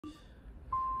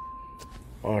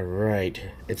Alright,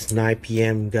 it's 9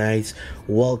 p.m. guys.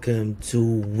 Welcome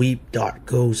to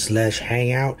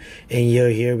weep.co/hangout, and you're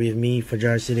here with me,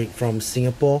 Fajar Siddiq from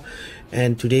Singapore.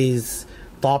 And today's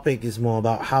topic is more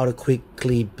about how to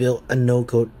quickly build a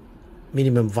no-code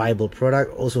minimum viable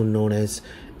product, also known as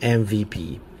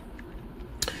MVP.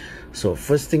 So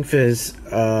first thing first,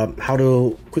 how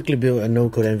to quickly build a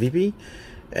no-code MVP.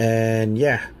 And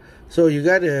yeah, so you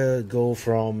gotta go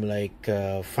from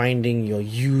finding your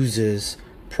users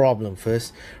problem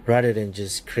first, rather than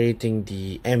just creating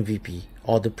the MVP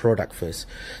or the product first.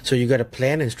 So you gotta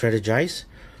plan and strategize,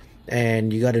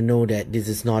 and you gotta know that this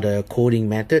is not a coding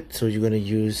method. So you're gonna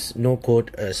use no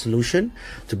code solution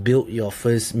to build your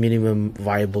first minimum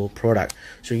viable product.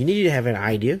 So you need to have an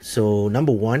idea. So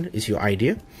number one is your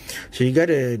idea. So you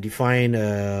gotta define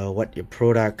what your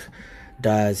product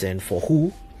does and for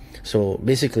who. So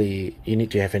basically you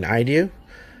need to have an idea,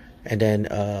 and then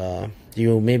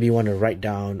you maybe want to write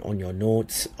down on your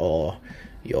notes or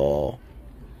your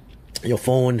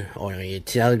phone or your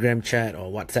Telegram chat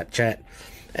or WhatsApp chat.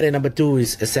 And then number two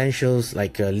is essentials,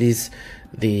 like list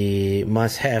the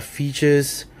must-have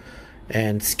features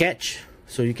and sketch,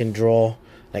 so you can draw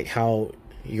like how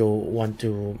you want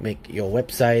to make your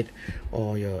website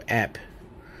or your app.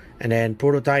 And then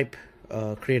prototype,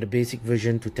 create a basic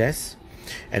version to test,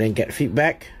 and then get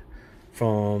feedback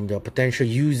from the potential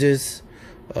users,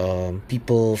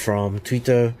 people from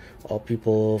Twitter or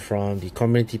people from the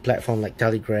community platform like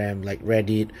Telegram, like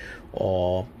Reddit,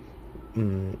 or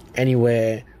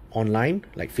anywhere online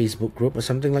like Facebook group or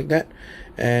something like that.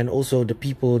 And also the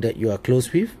people that you are close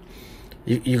with,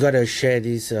 you gotta share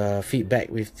this feedback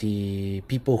with the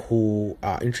people who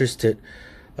are interested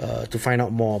to find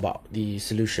out more about the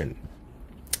solution.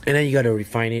 And then you gotta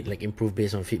refine it, like improve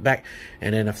based on feedback.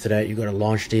 And then after that, you gotta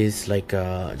launch this like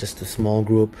just a small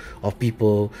group of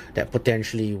people that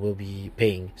potentially will be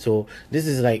paying. So this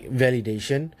is like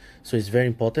validation, so it's very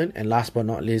important. And last but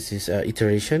not least is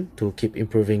iteration, to keep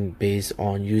improving based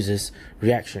on users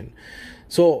reaction.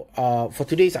 So for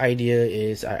today's idea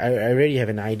is I already have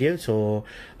an idea. So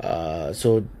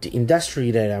the industry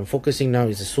that I'm focusing now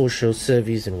is the social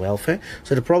service and welfare.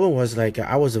 So the problem was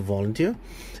I was a volunteer,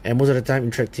 and most of the time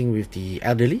interacting with the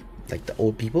elderly, like the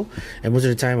old people, and most of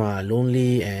the time are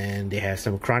lonely and they have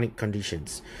some chronic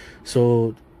conditions.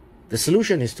 So the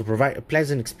solution is to provide a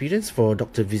pleasant experience for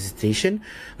doctor visitation,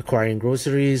 acquiring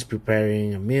groceries,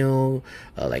 preparing a meal,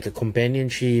 like a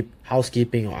companionship,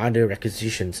 housekeeping, or other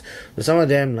requisitions. So some of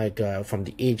them from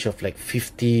the age of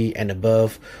 50 and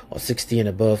above, or 60 and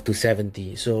above to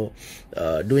 70. So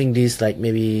doing this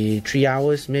maybe 3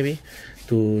 hours maybe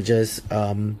to just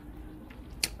hang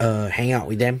out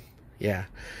with them. Yeah.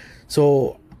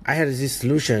 So I had this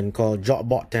solution called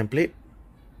Jobbot template.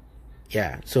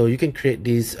 Yeah, so you can create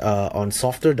this on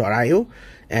software.io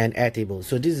and Airtable.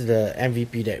 So this is the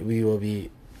MVP that we will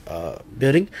be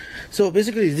building. So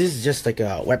basically this is just like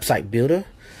a website builder,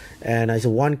 and it's a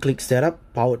one-click setup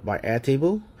powered by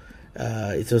Airtable.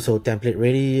 It's also template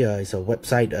ready. It's a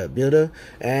website builder,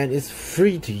 and it's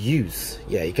free to use.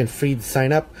 Yeah, you can free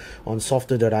sign up on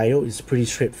software.io. It's pretty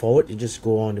straightforward. You just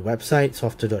go on the website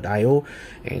software.io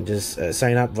and just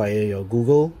sign up via your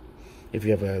Google, if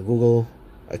you have a Google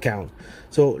account.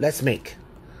 So let's make.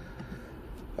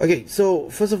 Okay, so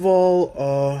first of all,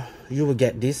 you will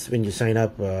get this when you sign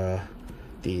up the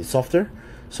software.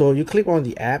 So you click on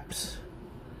the apps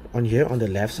on here on the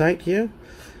left side here,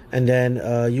 and then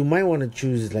you might want to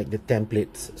choose the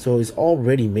templates. So it's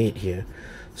already made here.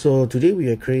 So today we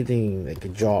are creating a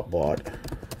job board,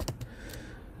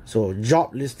 so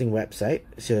job listing website.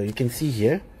 So you can see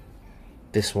here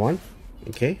this one.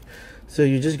 Okay, so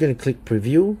you're just going to click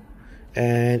preview,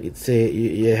 and it's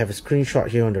you have a screenshot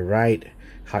here on the right,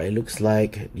 how it looks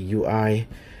like, the UI.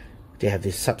 They have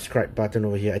this subscribe button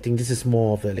over here. I think this is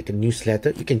more of a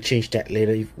newsletter. You can change that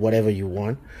later, if whatever you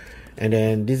want. And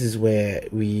then this is where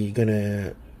we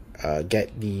gonna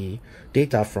get the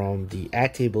data from the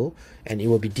Airtable, and it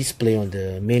will be displayed on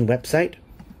the main website.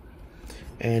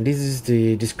 And this is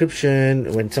the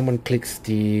description when someone clicks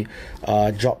the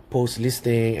job post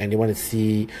listing and they want to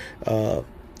see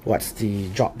what's the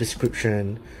job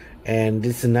description. And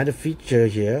this is another feature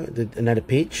here, another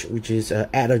page, which is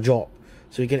add a job.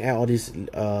 So you can add all this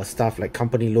stuff like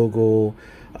company logo,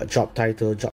 job title, job